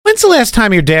When's the last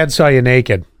time your dad saw you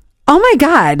naked? Oh my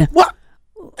God. What?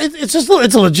 It's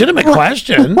a legitimate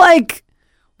question. Like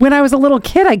when I was a little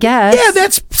kid, I guess. Yeah,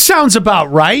 that sounds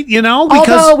about right, because...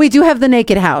 Although we do have the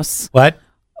naked house. What?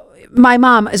 My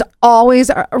mom is always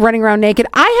running around naked.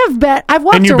 I've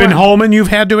walked And you've around. been home and you've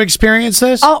had to experience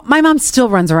this? Oh, my mom still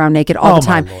runs around naked all the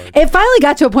time. It finally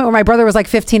got to a point where my brother was like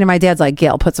 15 and my dad's like,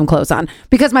 Gail, put some clothes on.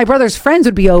 Because my brother's friends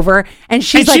would be over and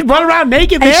she'd run around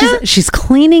naked and there? She's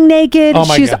cleaning naked. Oh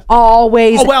my she's God.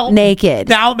 always naked.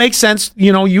 Now it makes sense.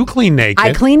 You clean naked.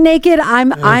 I clean naked.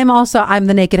 I'm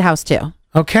the naked house too.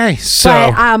 Okay, so...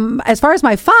 But as far as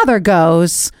my father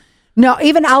goes, no,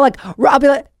 even I'll be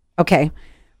like, okay,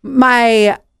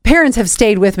 my parents have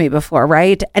stayed with me before,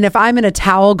 right? And if I'm in a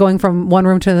towel going from one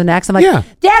room to the next, I'm like,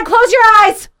 Dad, close your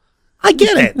eyes. I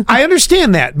get it. I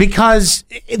understand that because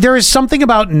there is something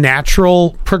about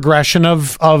natural progression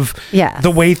of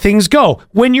the way things go.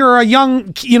 When you're a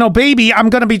young, baby,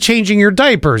 I'm going to be changing your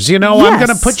diapers. I'm going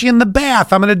to put you in the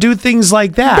bath. I'm going to do things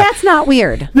like that. That's not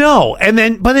weird. No.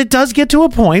 but it does get to a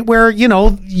point where,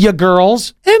 you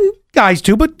girls and guys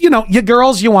too, but you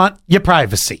girls, you want your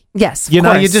privacy. Yes. You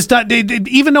just,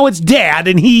 even though it's dad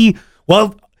and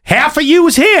half of you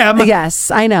is him.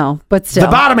 Yes, I know, but still.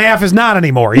 The bottom half is not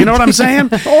anymore. You know what I'm saying?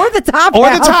 Or the top Or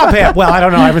half. the top half. Well, I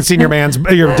don't know. I haven't seen your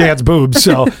dad's boobs.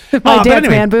 So My dad's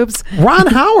man boobs. Ron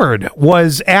Howard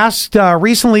was asked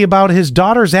recently about his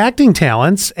daughter's acting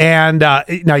talents. And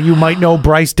now you might know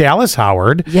Bryce Dallas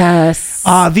Howard. Yes.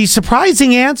 The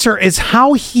surprising answer is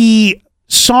how he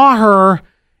saw her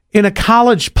in a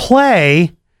college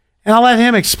play. And I'll let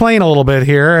him explain a little bit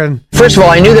here. And first of all,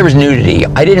 I knew there was nudity.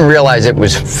 I didn't realize it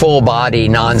was full body,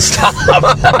 nonstop.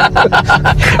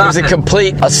 It was a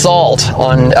complete assault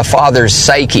on a father's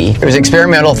psyche. It was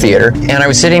experimental theater, and I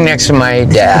was sitting next to my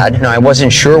dad, and I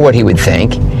wasn't sure what he would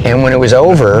think. And when it was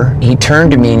over, he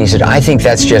turned to me and he said, "I think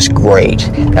that's just great.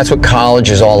 That's what college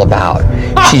is all about.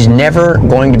 She's never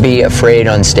going to be afraid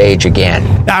on stage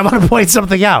again." Now, I want to point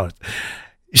something out.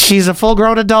 She's a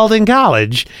full-grown adult in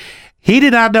college. He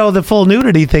did not know the full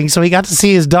nudity thing, so he got to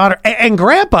see his daughter. And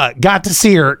Grandpa got to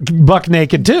see her buck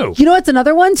naked, too. You know what's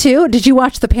another one, too? Did you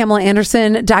watch the Pamela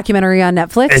Anderson documentary on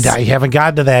Netflix? And I haven't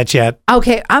gotten to that yet.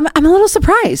 Okay, I'm a little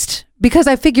surprised because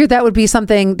I figured that would be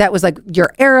something that was like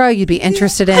your era, you'd be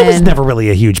interested in. I was never really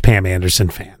a huge Pam Anderson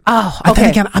fan. Oh, okay. Then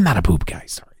again, I'm not a boob guy,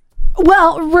 sorry.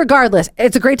 Well, regardless,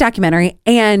 it's a great documentary,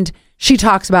 and she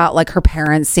talks about like her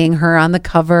parents seeing her on the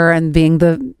cover and being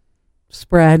the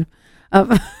spread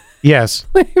of... Yes.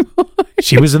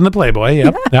 She was in the Playboy.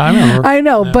 Yep. Yeah, I remember. I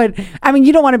know, but I mean,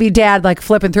 you don't want to be dad like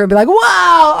flipping through and be like,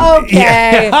 wow, okay.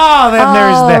 Yeah. Oh, then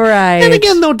there's that. Right. And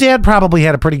again, though, dad probably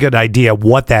had a pretty good idea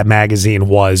what that magazine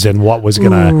was and what was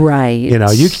going to, right.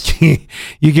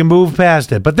 You can move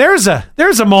past it. But there's a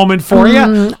moment for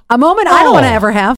you. A moment I don't want to ever have.